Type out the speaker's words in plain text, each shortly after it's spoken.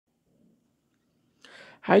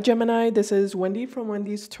Hi Gemini, this is Wendy from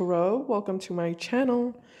Wendys Tarot. Welcome to my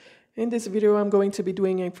channel. In this video, I'm going to be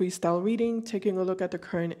doing a freestyle reading, taking a look at the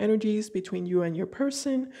current energies between you and your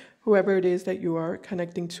person, whoever it is that you are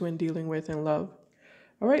connecting to and dealing with in love.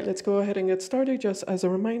 All right, let's go ahead and get started. Just as a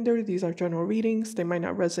reminder, these are general readings. They might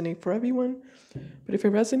not resonate for everyone, but if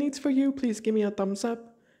it resonates for you, please give me a thumbs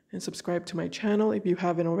up and subscribe to my channel if you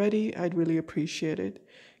haven't already. I'd really appreciate it.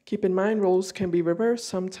 Keep in mind, roles can be reversed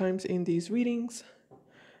sometimes in these readings.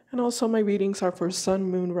 And also my readings are for Sun,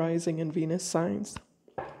 Moon, Rising, and Venus signs.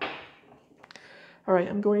 All right,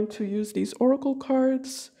 I'm going to use these oracle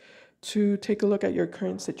cards to take a look at your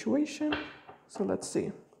current situation. So let's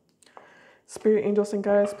see. Spirit, angels, and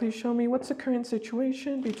guides, please show me what's the current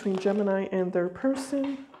situation between Gemini and their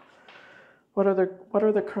person. What are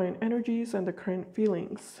the current energies and the current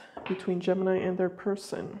feelings between Gemini and their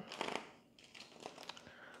person?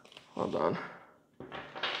 Hold on.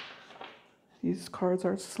 These cards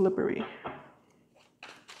are slippery.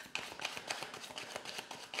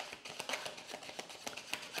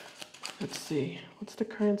 Let's see. What's the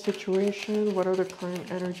current situation? What are the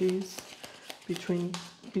current energies between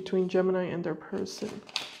Gemini and their person?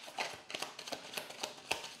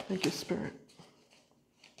 Thank you, Spirit.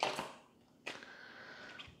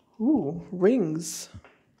 Ooh, rings.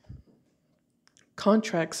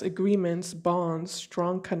 Contracts, agreements, bonds,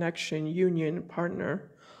 strong connection, union, partner,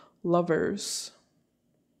 lovers,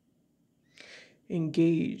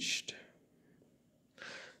 engaged.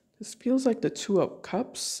 This feels like the Two of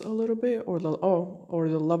Cups a little bit, or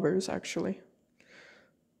the lovers actually.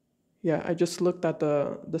 Yeah, I just looked at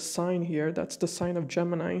the sign here. That's the sign of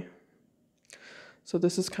Gemini. So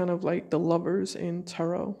this is kind of like the lovers in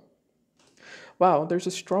tarot. Wow, there's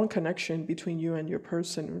a strong connection between you and your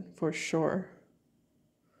person for sure.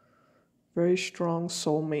 Very strong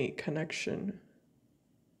soulmate connection.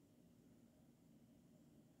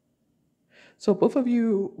 So both of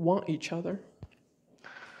you want each other.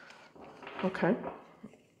 Okay.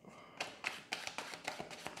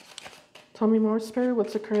 Tell me more, Spirit.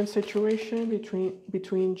 What's the current situation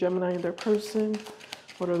between Gemini and their person?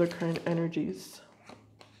 What are the current energies?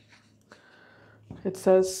 It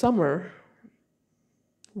says summer,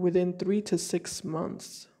 within 3 to 6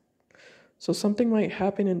 months. So something might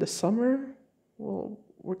happen in the summer. Well,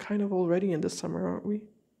 we're kind of already in the summer, aren't we?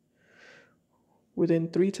 Within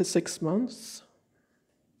 3 to 6 months.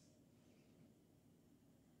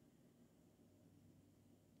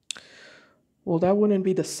 Well, that wouldn't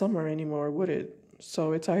be the summer anymore, would it?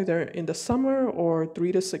 So it's either in the summer or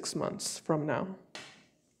 3 to 6 months from now.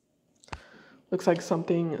 Looks like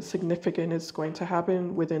something significant is going to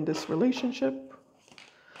happen within this relationship.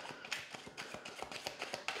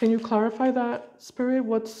 Can you clarify that, Spirit?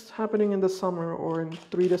 What's happening in the summer or in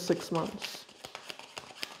 3 to 6 months?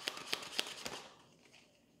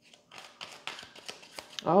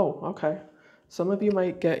 Oh, okay. Some of you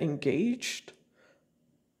might get engaged.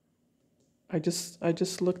 I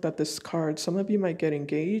just looked at this card. Some of you might get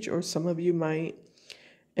engaged, or some of you might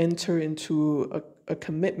enter into a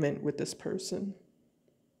commitment with this person.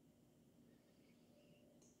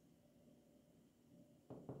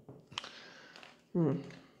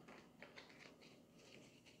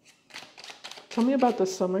 Tell me about the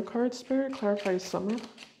summer card, Spirit. Clarify summer.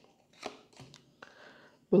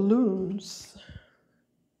 Balloons.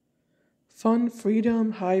 Fun,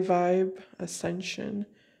 freedom, high vibe, ascension,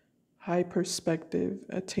 high perspective,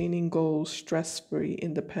 attaining goals, stress-free,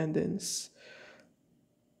 independence.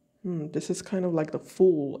 This is kind of like the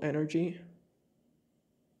Fool energy.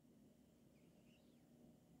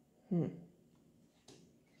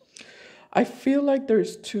 I feel like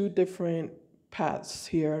there's two different paths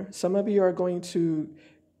here. Some of you are going to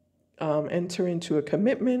enter into a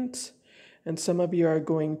commitment, and some of you are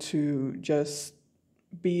going to just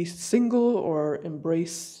be single or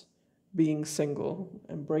embrace being single,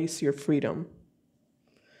 embrace your freedom.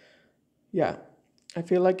 Yeah, I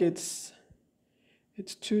feel like it's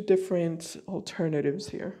two different alternatives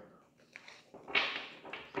here.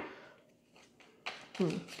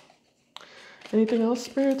 Anything else,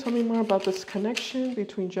 Spirit? Tell me more about this connection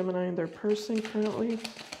between Gemini and their person currently.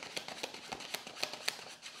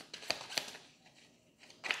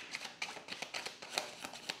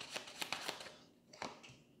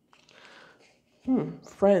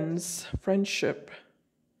 Friends, friendship,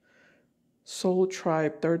 soul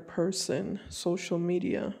tribe, third person, social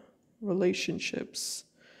media, relationships,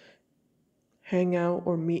 hang out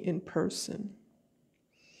or meet in person.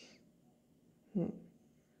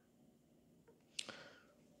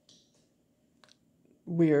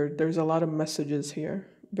 Weird. There's a lot of messages here,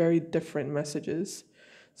 very different messages.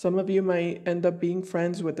 Some of you might end up being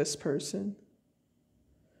friends with this person.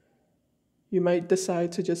 You might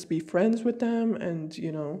decide to just be friends with them and,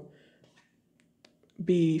 you know,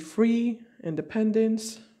 be free,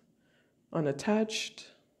 independent, unattached.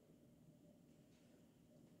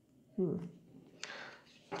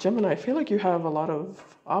 Gemini, I feel like you have a lot of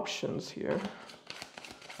options here.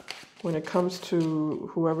 When it comes to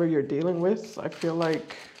whoever you're dealing with, I feel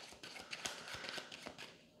like,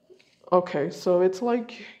 okay, so it's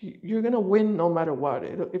like you're gonna win no matter what.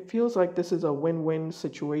 It feels like this is a win-win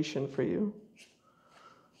situation for you.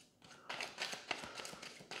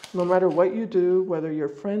 No matter what you do, whether you're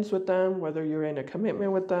friends with them, whether you're in a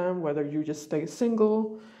commitment with them, whether you just stay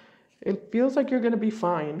single, it feels like you're gonna be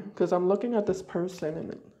fine. Because I'm looking at this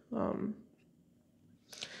person and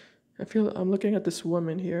I'm looking at this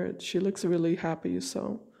woman here. She looks really happy,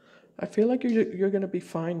 so I feel like you're gonna be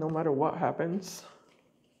fine no matter what happens.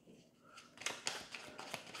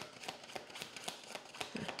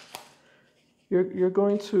 You're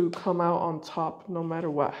going to come out on top no matter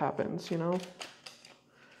what happens, you know?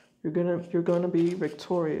 You're gonna be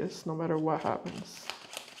victorious no matter what happens.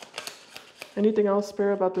 Anything else,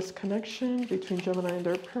 Spirit, about this connection between Gemini and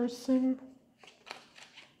their person?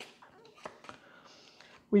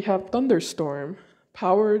 We have thunderstorm,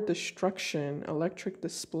 power, destruction, electric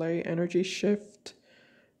display, energy shift,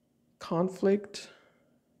 conflict,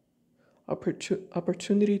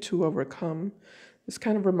 opportunity to overcome. This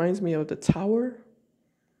kind of reminds me of the Tower.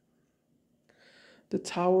 The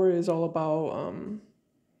Tower is all about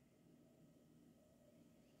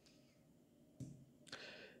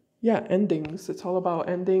endings. It's all about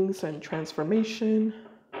endings and transformation,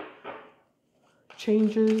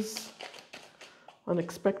 changes,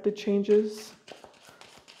 unexpected changes.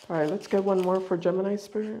 All right, let's get one more for Gemini,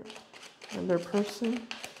 Spirit, and their person.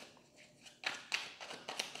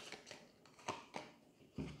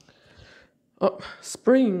 Oh,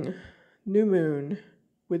 spring, new moon,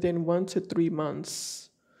 within 1 to 3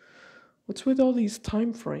 months. What's with all these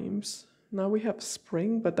time frames? Now we have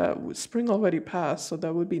spring, but spring already passed, so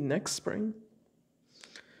that would be next spring.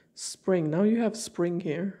 Spring, now you have spring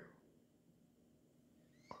here.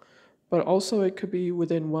 But also it could be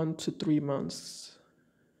within 1 to 3 months.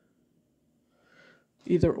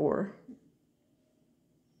 Either or.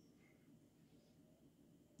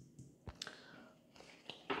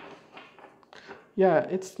 Yeah,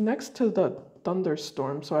 it's next to the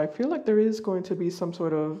thunderstorm, so I feel like there is going to be some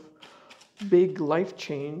sort of big life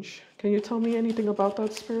change. Can you tell me anything about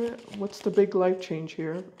that, Spirit? What's the big life change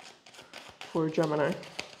here for Gemini?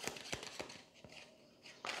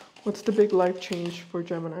 What's the big life change for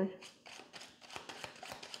Gemini?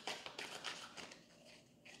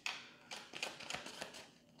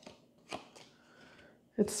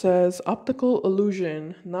 It says optical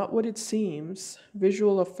illusion, not what it seems,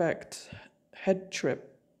 visual effect, head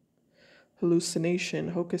trip, hallucination,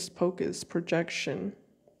 hocus pocus, projection.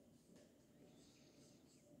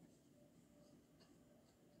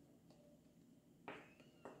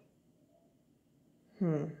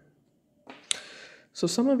 So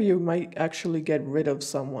some of you might actually get rid of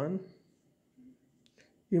someone.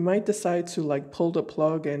 You might decide to like pull the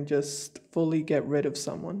plug and just fully get rid of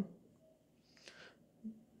someone.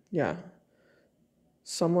 Yeah.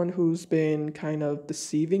 Someone who's been kind of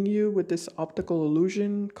deceiving you with this optical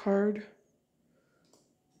illusion card.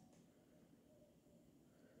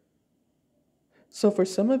 So for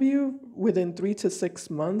some of you, within 3 to 6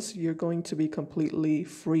 months, you're going to be completely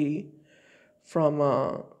free from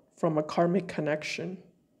a karmic connection,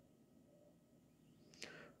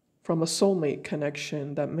 from a soulmate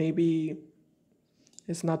connection that maybe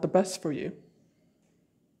is not the best for you.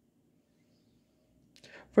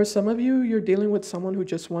 For some of you, you're dealing with someone who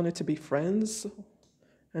just wanted to be friends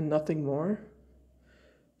and nothing more.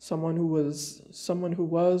 Someone who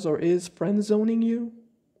was or is friend zoning you.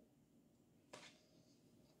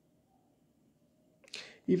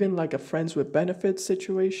 Even like a friends with benefits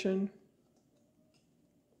situation.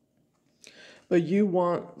 But you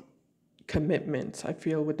want commitment. I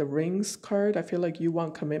feel with the rings card, I feel like you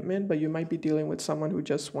want commitment, but you might be dealing with someone who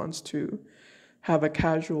just wants to have a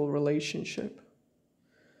casual relationship.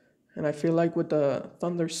 And I feel like with the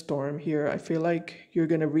thunderstorm here, I feel like you're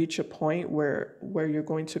going to reach a point where you're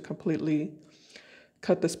going to completely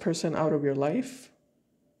cut this person out of your life.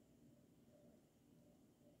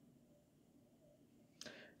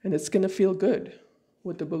 And it's going to feel good.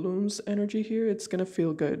 With the balloons energy here, it's going to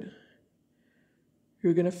feel good.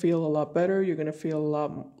 You're going to feel a lot better. You're going to feel a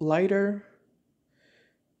lot lighter.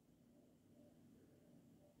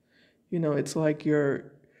 You know, it's like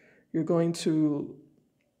you're going to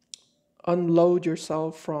unload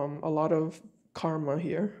yourself from a lot of karma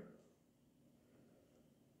here.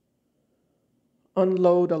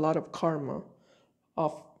 unload a lot of karma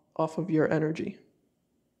off of your energy,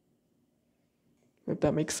 if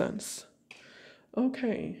that makes sense.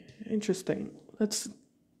 Okay, interesting. Let's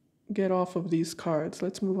get off of these cards.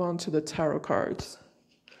 Let's move on to the tarot cards.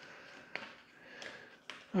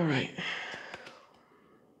 All right.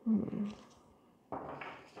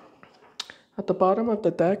 At the bottom of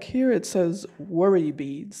the deck here, it says worry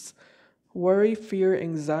beads. Worry, fear,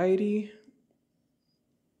 anxiety,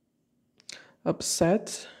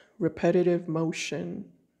 upset, repetitive motion,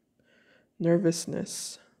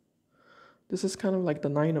 nervousness. This is kind of like the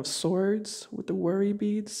Nine of Swords with the worry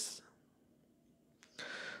beads.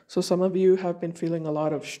 So some of you have been feeling a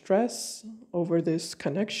lot of stress over this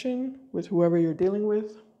connection with whoever you're dealing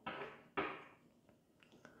with.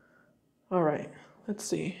 All right, let's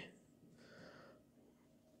see.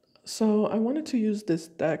 So I wanted to use this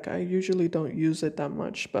deck. I usually don't use it that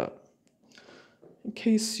much, but in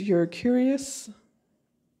case you're curious,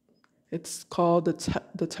 it's called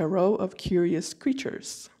the Tarot of Curious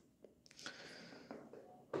Creatures.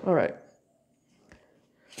 All right.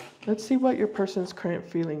 Let's see what your person's current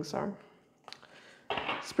feelings are.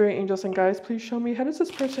 Spirit, angels, and guides, please show me, how does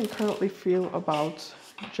this person currently feel about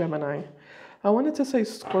Gemini? I wanted to say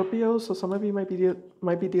Scorpio, so some of you might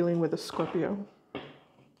be dealing with a Scorpio.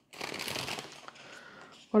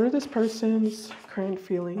 What are this person's current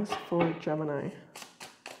feelings for Gemini?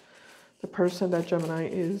 The person that Gemini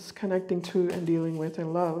is connecting to and dealing with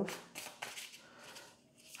in love.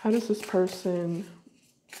 How does this person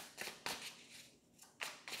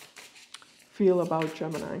feel about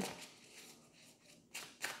Gemini?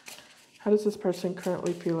 How does this person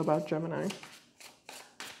currently feel about Gemini?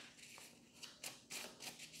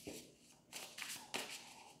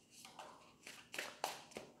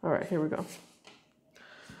 All right, here we go.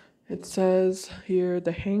 It says here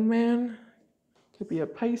the Hangman, could be a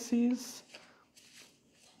Pisces.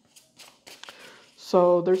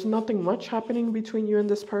 So there's nothing much happening between you and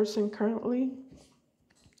this person currently.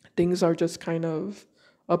 Things are just kind of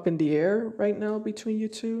up in the air right now between you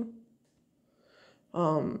two.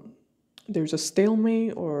 There's a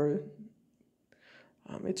stalemate, or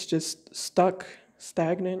it's just stuck,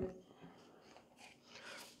 stagnant.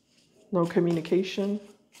 No communication.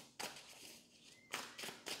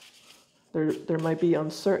 There might be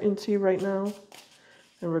uncertainty right now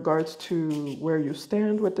in regards to where you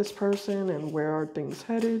stand with this person and where are things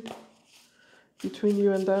headed between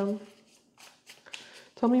you and them.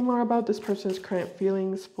 Tell me more about this person's current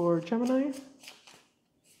feelings for Gemini.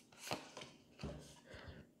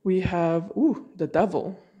 We have, the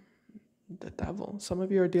Devil. The Devil. Some of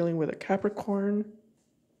you are dealing with a Capricorn.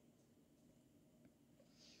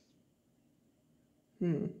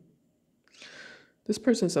 This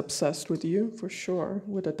person's obsessed with you, for sure.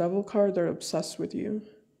 With the Devil card, they're obsessed with you.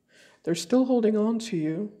 They're still holding on to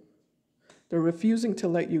you. They're refusing to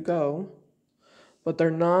let you go, but they're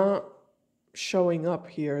not showing up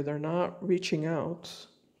here. They're not reaching out.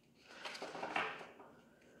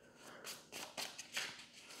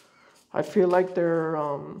 I feel like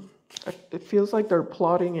it feels like they're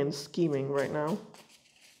plotting and scheming right now.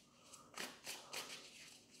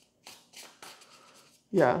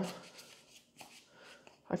 Yeah.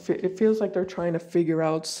 It feels like they're trying to figure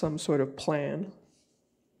out some sort of plan.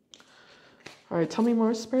 All right, tell me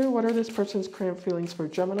more, Spirit. What are this person's current feelings for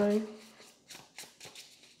Gemini?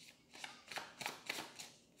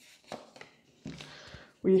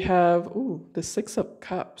 We have, the Six of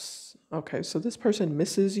Cups. Okay, so this person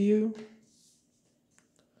misses you.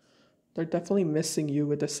 They're definitely missing you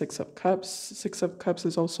with the Six of Cups. Six of Cups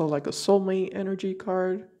is also like a soulmate energy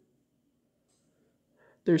card.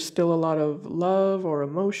 There's still a lot of love or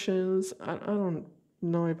emotions. I don't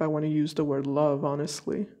know if I want to use the word love,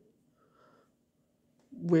 honestly.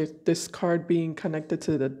 With this card being connected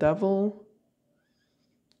to the Devil,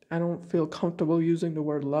 I don't feel comfortable using the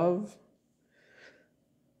word love.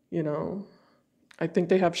 You know, I think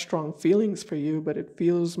they have strong feelings for you, but it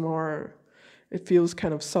feels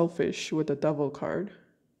kind of selfish with the Devil card.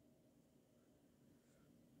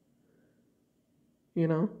 You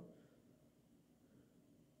know?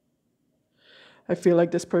 I feel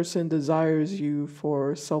like this person desires you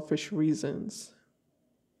for selfish reasons.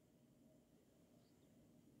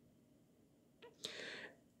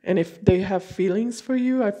 And if they have feelings for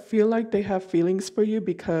you, I feel like they have feelings for you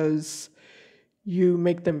because you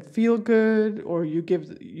make them feel good, or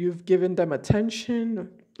you've given them attention,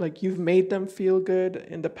 like you've made them feel good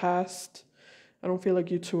in the past. I don't feel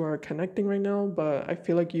like you two are connecting right now, but I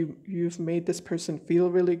feel like you've made this person feel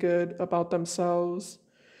really good about themselves.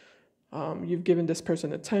 You've given this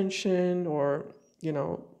person attention or,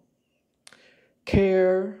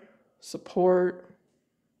 care, support.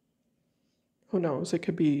 Who knows? It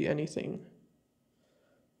could be anything.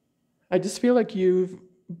 I just feel like you've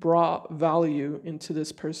brought value into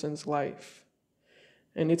this person's life.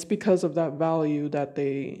 And it's because of that value that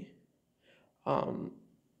um,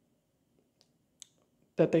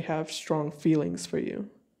 they have strong feelings for you.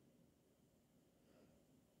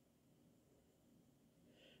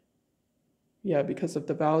 Yeah, because of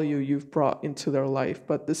the value you've brought into their life.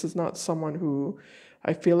 But this is not someone who,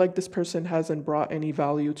 I feel like this person hasn't brought any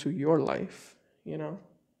value to your life, you know?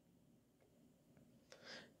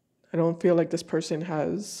 I don't feel like this person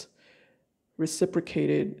has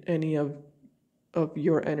reciprocated any of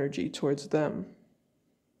your energy towards them.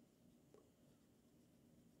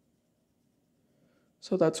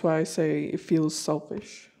 So that's why I say it feels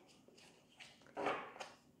selfish.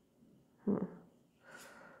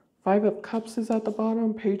 Five of Cups is at the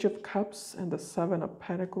bottom, Page of Cups, and the Seven of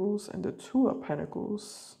Pentacles, and the Two of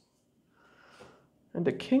Pentacles. And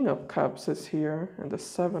the King of Cups is here, and the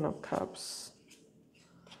Seven of Cups.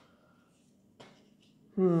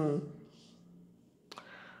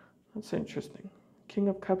 That's interesting. King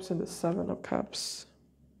of Cups and the Seven of Cups.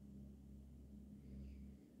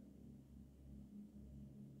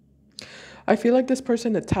 I feel like this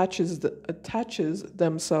person attaches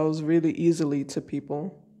themselves really easily to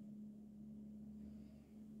people.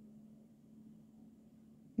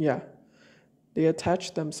 Yeah, they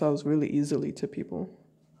attach themselves really easily to people.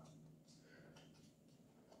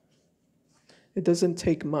 It doesn't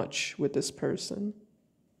take much with this person.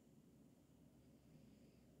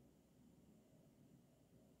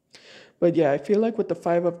 But yeah, I feel like with the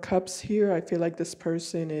Five of Cups here, I feel like this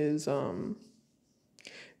person is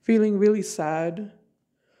feeling really sad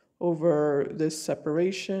over this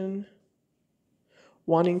separation,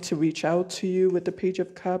 wanting to reach out to you with the Page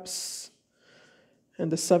of Cups.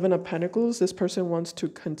 And the Seven of Pentacles, this person wants to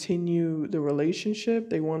continue the relationship.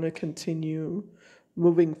 They want to continue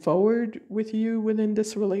moving forward with you within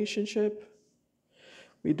this relationship.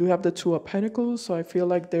 We do have the Two of Pentacles, so I feel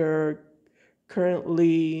like they're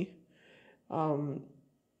currently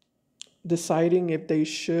deciding if they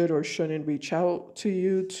should or shouldn't reach out to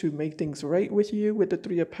you to make things right with you with the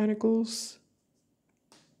Three of Pentacles.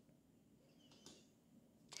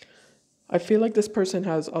 I feel like this person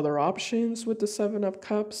has other options with the Seven of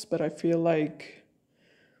Cups, but I feel like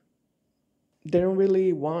they don't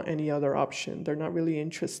really want any other option. They're not really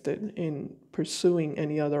interested in pursuing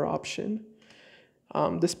any other option.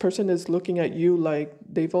 This person is looking at you like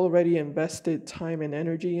they've already invested time and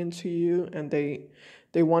energy into you, and they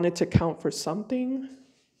want it to count for something.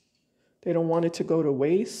 They don't want it to go to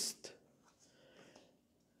waste.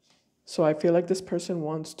 So I feel like this person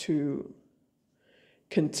wants to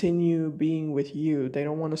continue being with you. They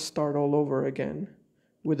don't want to start all over again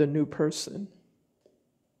with a new person.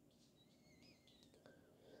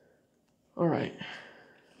 All right.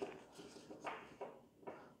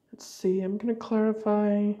 Let's see. I'm going to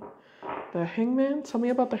clarify the Hangman. Tell me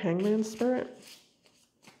about the Hangman, Spirit.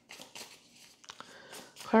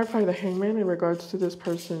 Clarify the Hangman in regards to this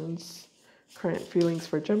person's current feelings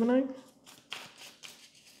for Gemini.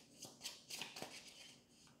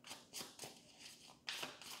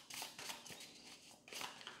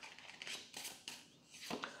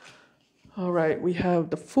 All right, we have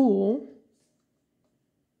the Fool.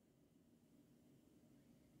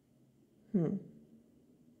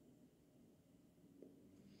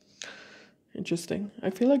 Interesting. I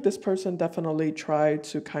feel like this person definitely tried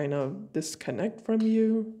to kind of disconnect from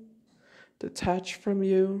you, detach from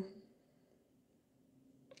you.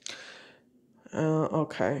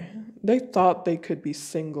 Okay. They thought they could be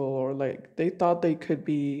single, or like they thought they could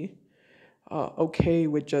be okay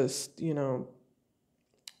with just, you know,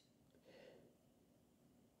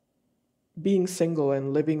 being single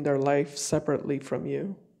and living their life separately from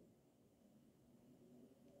you.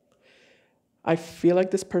 I feel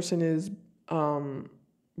like this person is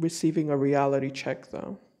receiving a reality check,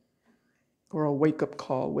 though, or a wake-up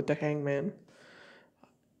call with the Hangman.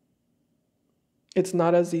 It's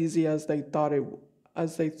not as easy as they thought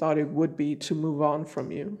it would be to move on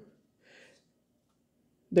from you.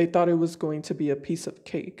 They thought it was going to be a piece of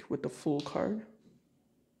cake with the Fool card.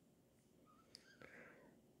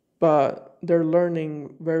 But they're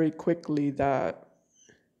learning very quickly that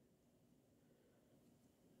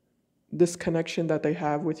this connection that they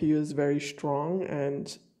have with you is very strong,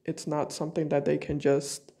 and it's not something that they can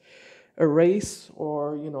just erase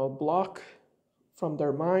or, you know, block from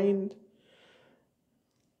their mind.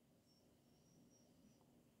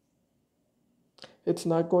 It's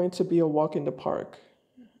not going to be a walk in the park.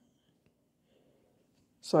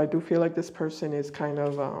 So I do feel like this person is kind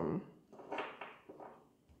of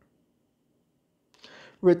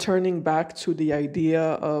returning back to the idea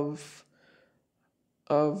of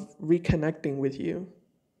reconnecting with you.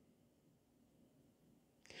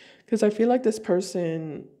 Because I feel like this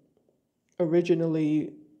person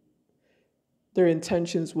originally, their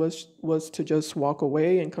intentions was to just walk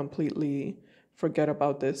away and completely forget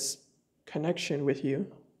about this connection with you.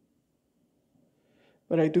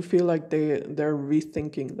 But I do feel like they're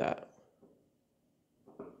rethinking that.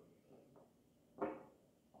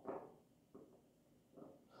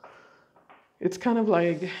 It's kind of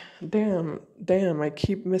like, damn, I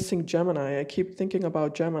keep missing Gemini. I keep thinking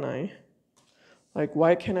about Gemini. Like,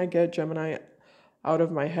 why can't I get Gemini out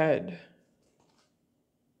of my head?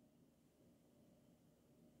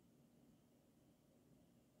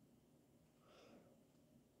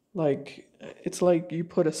 Like, it's like you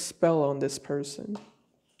put a spell on this person.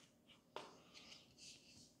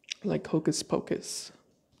 Like Hocus Pocus.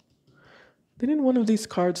 Didn't one of these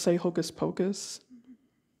cards say Hocus Pocus?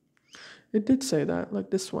 It did say that, like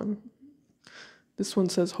this one. This one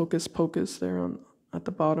says Hocus Pocus there at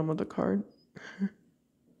the bottom of the card.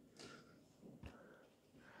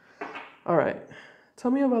 All right,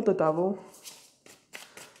 tell me about the devil.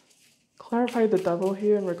 Clarify the devil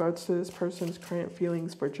here in regards to this person's current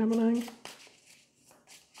feelings for Gemini.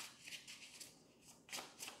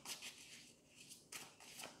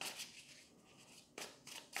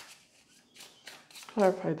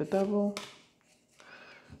 Clarify the devil.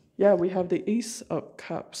 Yeah, we have the Ace of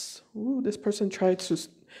Cups. Ooh, this person tried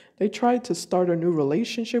to start a new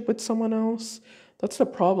relationship with someone else. That's the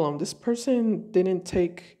problem. This person didn't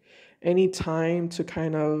take any time to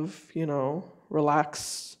kind of,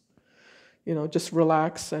 relax, just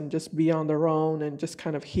relax and just be on their own and just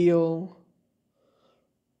kind of heal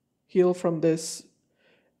from this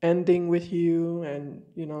ending with you and,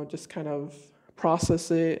 just kind of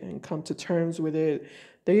process it and come to terms with it.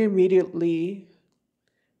 They immediately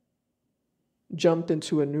jumped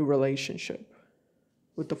into a new relationship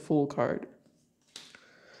with the Fool card.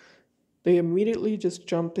 They immediately just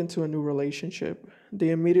jumped into a new relationship.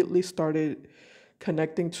 They immediately started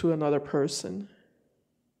connecting to another person.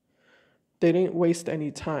 They didn't waste any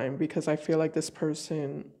time because I feel like this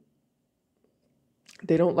person,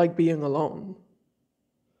 they don't like being alone.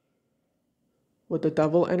 With the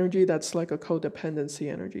devil energy, that's like a codependency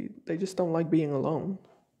energy. They just don't like being alone.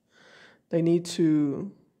 They need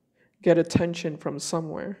to get attention from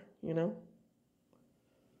somewhere,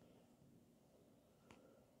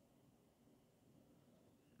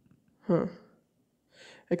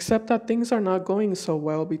 Except that things are not going so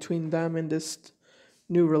well between them and this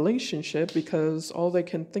new relationship because all they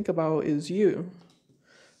can think about is you.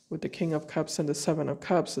 With the King of Cups and the Seven of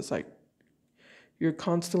Cups, it's like you're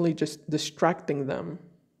constantly just distracting them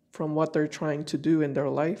from what they're trying to do in their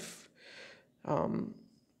life.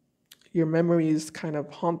 Your memories kind of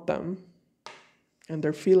haunt them, and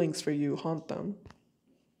their feelings for you haunt them.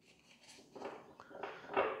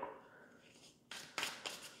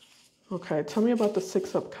 Okay, tell me about the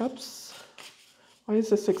Six of Cups. Why is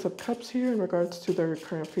the Six of Cups here in regards to their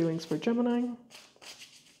current feelings for Gemini?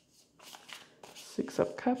 Six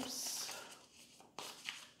of Cups.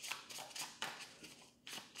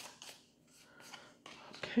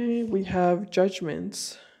 Okay, we have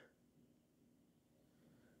Judgments.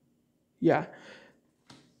 Yeah.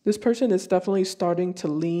 This person is definitely starting to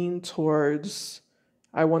lean towards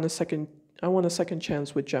I want a second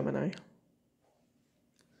chance with Gemini.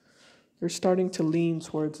 They're starting to lean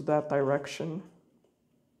towards that direction.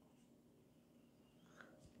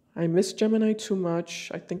 I miss Gemini too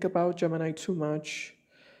much. I think about Gemini too much.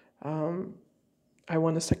 I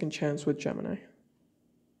want a second chance with Gemini.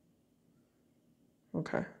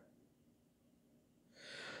 Okay.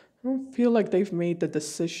 I don't feel like they've made the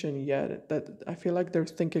decision yet. That I feel like they're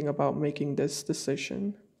thinking about making this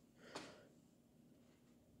decision.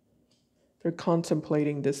 They're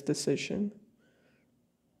contemplating this decision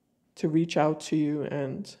to reach out to you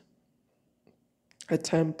and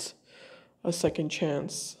attempt a second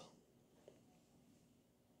chance.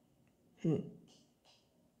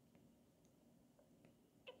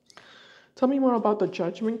 Tell me more about the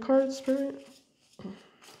Judgment card, Spirit.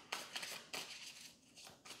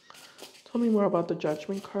 Tell me more about the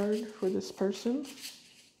Judgment card for this person.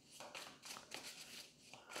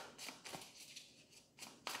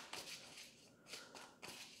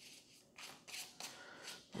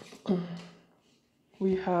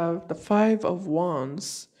 We have the Five of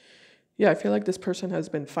Wands. Yeah, I feel like this person has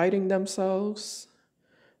been fighting themselves,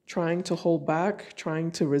 trying to hold back, trying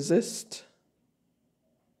to resist.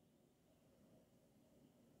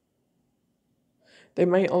 They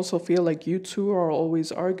might also feel like you two are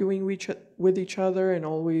always arguing with each other and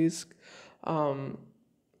always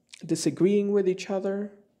disagreeing with each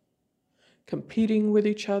other, competing with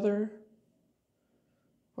each other,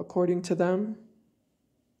 according to them.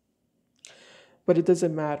 But it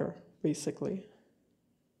doesn't matter, basically.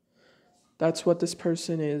 That's what this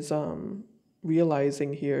person is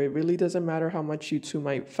realizing here. It really doesn't matter how much you two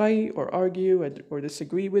might fight or argue or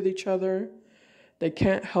disagree with each other. They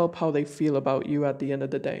can't help how they feel about you at the end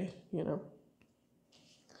of the day, you know?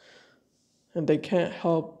 And they can't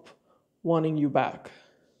help wanting you back.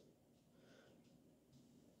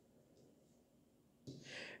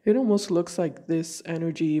 It almost looks like this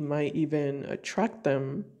energy might even attract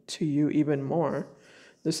them to you even more.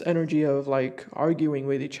 This energy of like arguing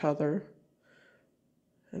with each other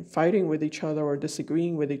and fighting with each other or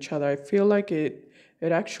disagreeing with each other. I feel like it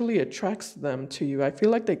actually attracts them to you. I feel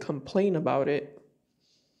like they complain about it.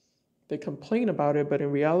 They complain about it, but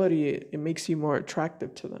in reality, it makes you more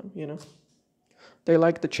attractive to them, you know? They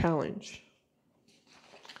like the challenge.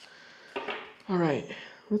 All right,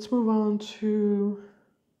 let's move on to...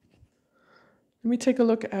 Let me take a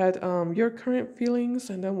look at your current feelings,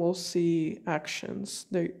 and then we'll see actions.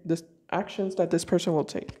 The actions that this person will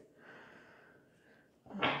take.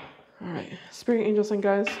 All right, Spirit Angels and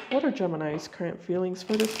guys, what are Gemini's current feelings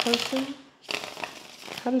for this person?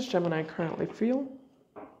 How does Gemini currently feel?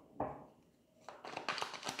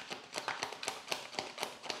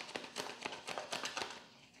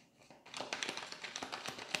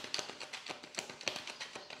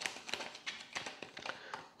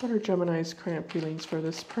 What are Gemini's current feelings for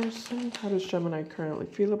this person? How does Gemini currently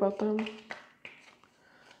feel about them?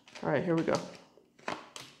 All right, here we go.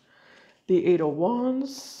 The Eight of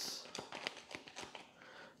Wands.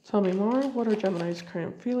 Tell me more. What are Gemini's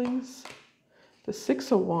current feelings? The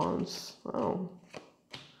Six of Wands. Oh.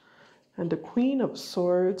 And the Queen of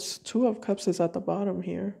Swords. Two of Cups is at the bottom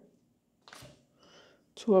here.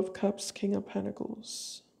 Two of Cups, King of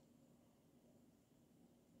Pentacles.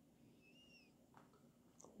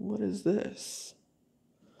 What is this?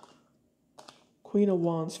 Queen of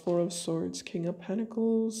Wands, Four of Swords, King of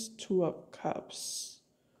Pentacles, Two of Cups.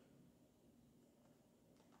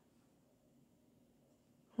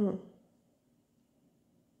 Huh.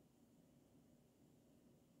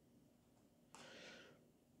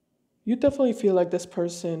 You definitely feel like this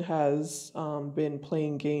person has been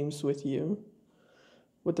playing games with you.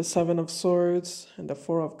 With the Seven of Swords and the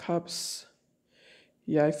Four of Cups.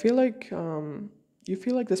 Yeah, I feel like you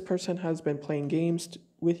feel like this person has been playing games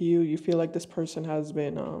with you. You feel like this person has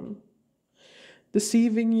been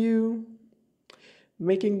deceiving you,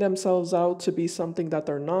 making themselves out to be something that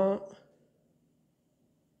they're not.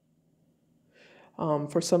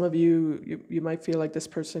 For some of you, you might feel like this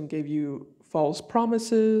person gave you false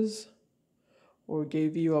promises or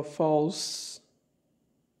gave you a false,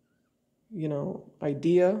 you know,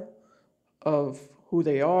 idea of who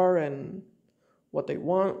they are and what they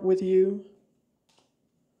want with you,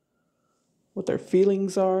 what their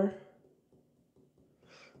feelings are.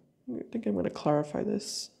 I think I'm going to clarify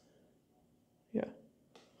this. Yeah.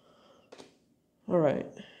 All right.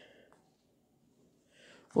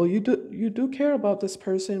 Well, you do care about this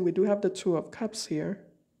person. We do have the Two of Cups here.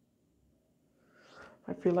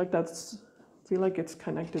 I feel like it's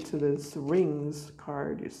connected to this rings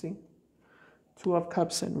card, you see? Two of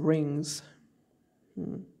Cups and rings.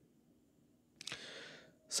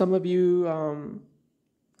 Some of you,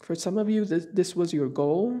 for some of you, this was your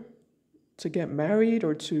goal, to get married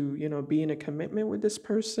or to, you know, be in a commitment with this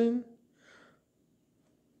person.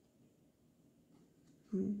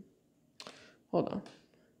 Hold on.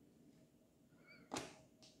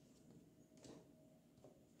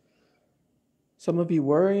 Some of you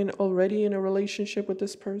were already in a relationship with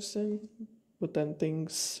this person, but then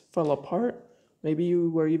things fell apart. Maybe you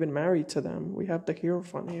were even married to them. We have the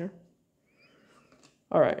Hierophant here.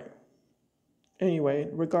 All right. Anyway,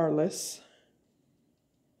 regardless.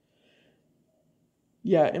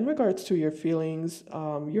 Yeah, in regards to your feelings,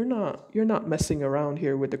 you're not messing around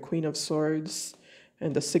here with the Queen of Swords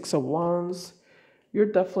and the Six of Wands. You're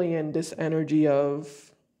definitely in this energy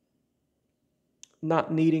of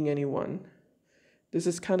not needing anyone. This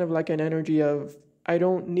is kind of like an energy of, I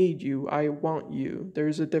don't need you, I want you.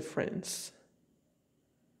 There's a difference.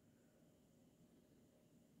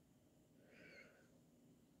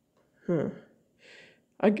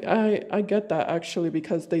 I get that actually,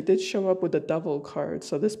 because they did show up with the Devil card.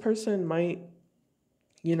 So this person might,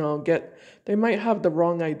 you know, they might have the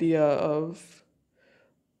wrong idea of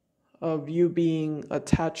you being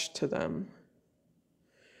attached to them.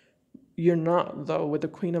 You're not, though. With the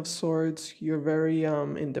Queen of Swords, you're very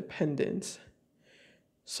independent.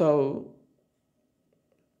 So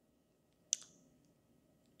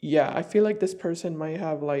Yeah, I feel like this person might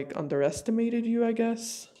have like underestimated you, I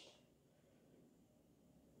guess.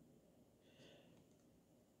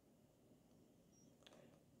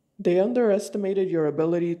 They underestimated your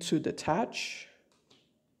ability to detach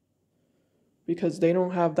because they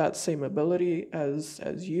don't have that same ability as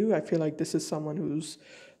you. I feel like this is someone who's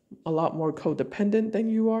a lot more codependent than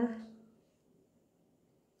you are.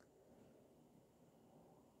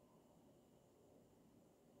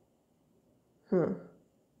 Huh.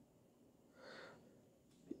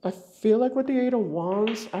 I feel like with the Eight of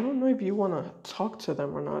Wands, I don't know if you want to talk to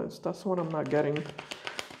them or not. That's what I'm not getting.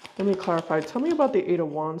 Let me clarify. Tell me about the Eight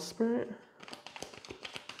of Wands, Spirit.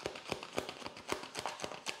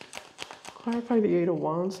 Clarify the Eight of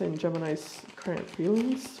Wands and Gemini's current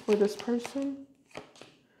feelings for this person.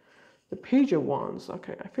 The Page of Wands.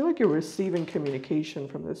 Okay, I feel like you're receiving communication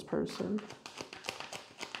from this person.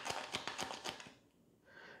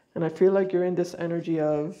 And I feel like you're in this energy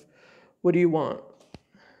of, what do you want?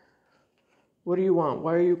 What do you want?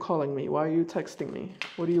 Why are you calling me? Why are you texting me?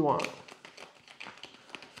 What do you want?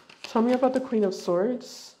 Tell me about the Queen of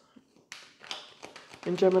Swords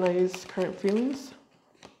and Gemini's current feelings.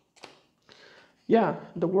 Yeah,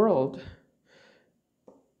 the World.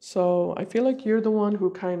 So I feel like you're the one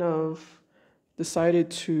who kind of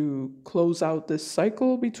decided to close out this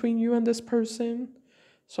cycle between you and this person.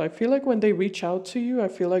 So I feel like when they reach out to you, I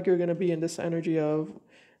feel like you're going to be in this energy of,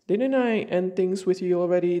 didn't I end things with you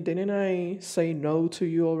already? Didn't I say no to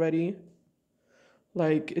you already?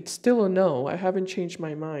 Like, it's still a no. I haven't changed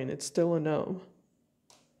my mind. It's still a no.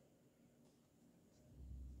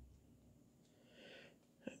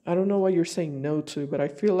 I don't know what you're saying no to, but I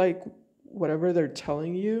feel like whatever they're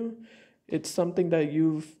telling you, it's something that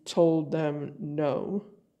you've told them no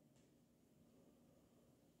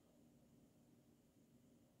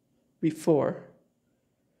before.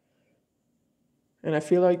 And I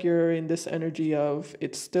feel like you're in this energy of,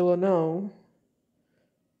 it's still a no.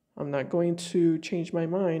 I'm not going to change my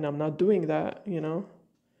mind. I'm not doing that, you know?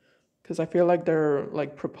 Because I feel like they're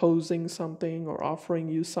like proposing something or offering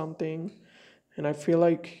you something. And I feel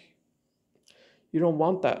like you don't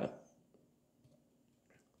want that.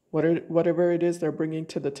 Whatever it is they're bringing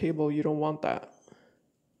to the table, you don't want that.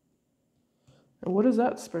 And what is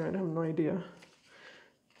that, Spirit? I have no idea.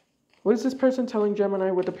 What is this person telling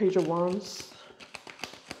Gemini with the Page of Wands?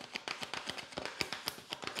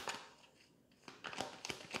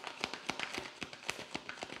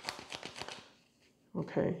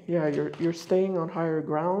 Okay, yeah, you're staying on higher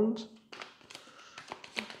ground.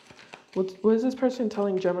 What is this person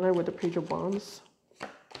telling Gemini with the Page of Wands?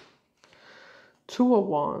 Two of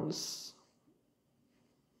Wands.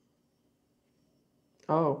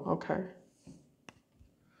 Oh, okay.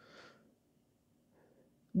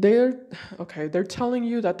 They're telling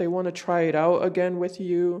you that they want to try it out again with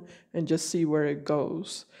you and just see where it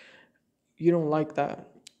goes. You don't like that.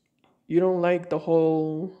 You don't like the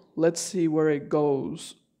whole let's see where it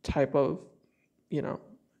goes type of,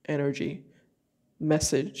 energy,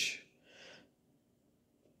 message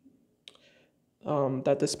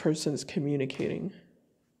that this person is communicating.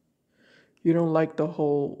 You don't like the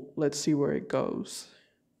whole let's see where it goes.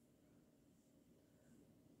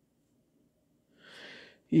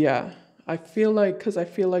 Yeah, because I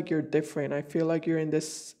feel like you're different. I feel like you're in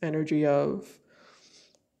this energy of,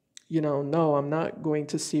 no, I'm not going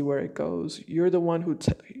to see where it goes. You're the one who,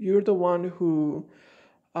 you're the one who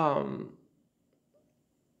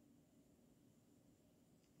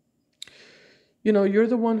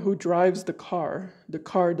drives the car. The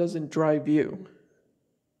car doesn't drive you.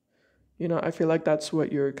 I feel like that's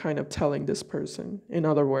what you're kind of telling this person, in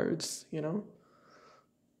other words.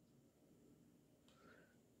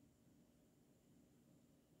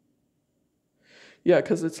 Yeah,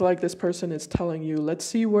 because it's like this person is telling you, let's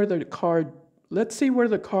see where the car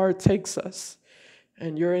takes us.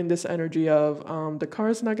 And you're in this energy of, the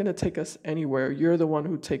car's not going to take us anywhere. You're the one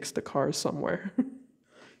who takes the car somewhere.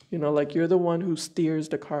 Like you're the one who steers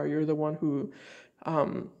the car. You're the one who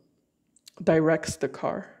directs the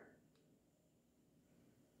car.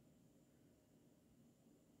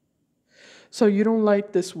 So you don't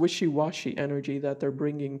like this wishy-washy energy that they're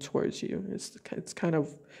bringing towards you. It's kind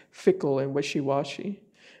of fickle and wishy-washy.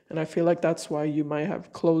 And I feel like that's why you might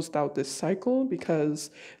have closed out this cycle,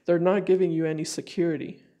 because they're not giving you any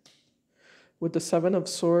security. With the Seven of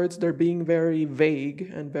Swords, they're being very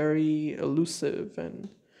vague and very elusive and,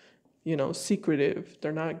 secretive.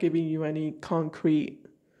 They're not giving you any concrete,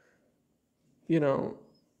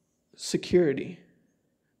 security.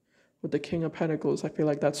 With the King of Pentacles, I feel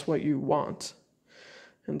like that's what you want.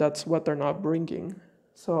 And that's what they're not bringing.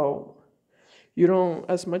 So you don't,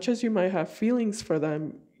 as much as you might have feelings for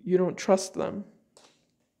them, you don't trust them.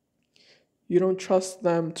 You don't trust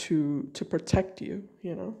them to protect you,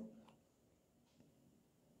 you know?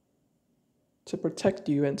 To protect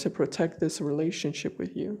you and to protect this relationship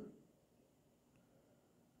with you.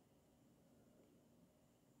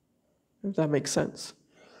 If that makes sense.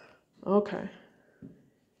 Okay.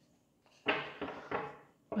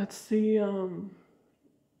 Let's see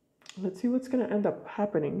what's going to end up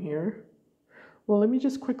happening here. Well, let me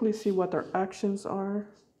just quickly see what their actions are.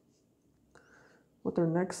 What their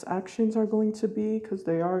next actions are going to be, because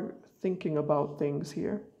they are thinking about things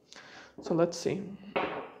here. So let's see.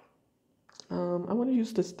 I want to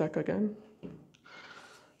use this deck again.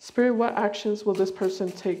 Spirit, what actions will this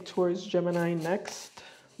person take towards Gemini next,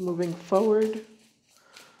 moving forward?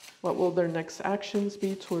 What will their next actions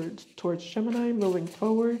be towards Gemini moving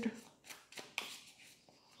forward?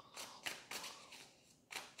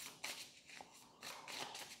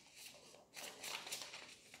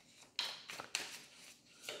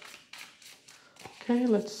 Okay,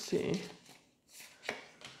 let's see.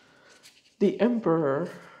 The Emperor.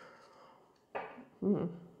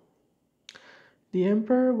 The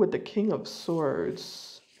Emperor with the King of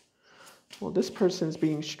Swords. Well, this person's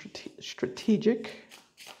being strategic.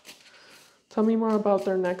 Tell me more about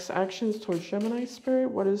their next actions towards Gemini,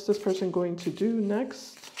 Spirit. What is this person going to do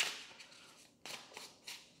next?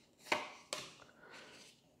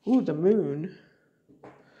 Ooh, the Moon.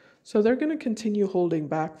 So they're going to continue holding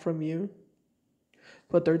back from you.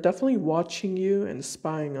 But they're definitely watching you and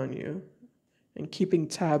spying on you and keeping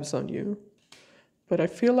tabs on you. But I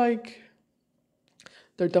feel like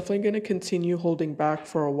they're definitely going to continue holding back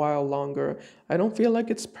for a while longer. I don't feel like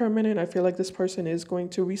it's permanent. I feel like this person is going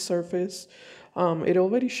to resurface. It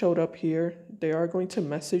already showed up here. They are going to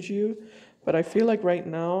message you. But I feel like right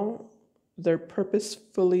now they're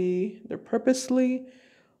purposely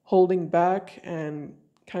holding back and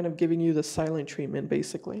kind of giving you the silent treatment,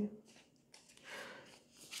 basically.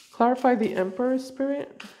 Clarify the Emperor,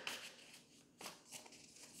 Spirit,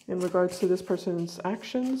 in regards to this person's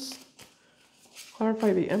actions.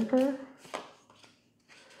 Clarify the Emperor,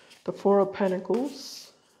 the Four of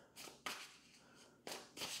Pentacles.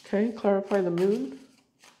 Okay, clarify the Moon.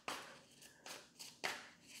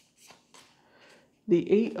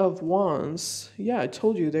 The Eight of Wands. Yeah, I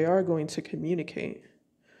told you they are going to communicate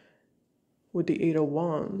with the Eight of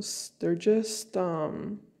Wands. They're just,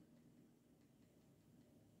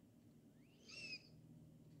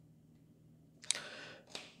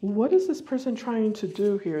 what is this person trying to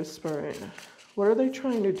do here, Spirit? What are they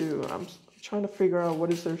trying to do? I'm trying to figure out what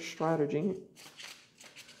is their strategy.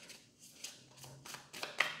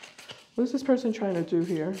 What is this person trying to do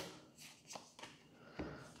here?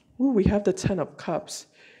 Ooh, we have the Ten of Cups.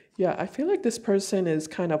 Yeah, I feel like this person is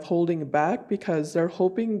kind of holding back because they're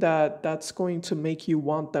hoping that that's going to make you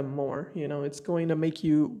want them more. You know, it's going to make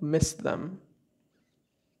you miss them.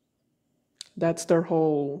 That's their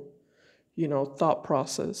whole, you know, thought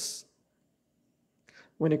process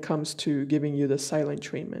when it comes to giving you the silent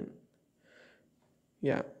treatment.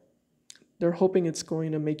 Yeah, they're hoping it's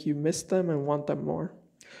going to make you miss them and want them more.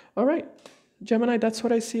 All right, Gemini, that's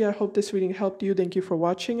what I see. I hope this reading helped you. Thank you for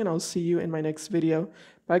watching, and I'll see you in my next video.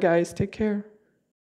 Bye, guys. Take care.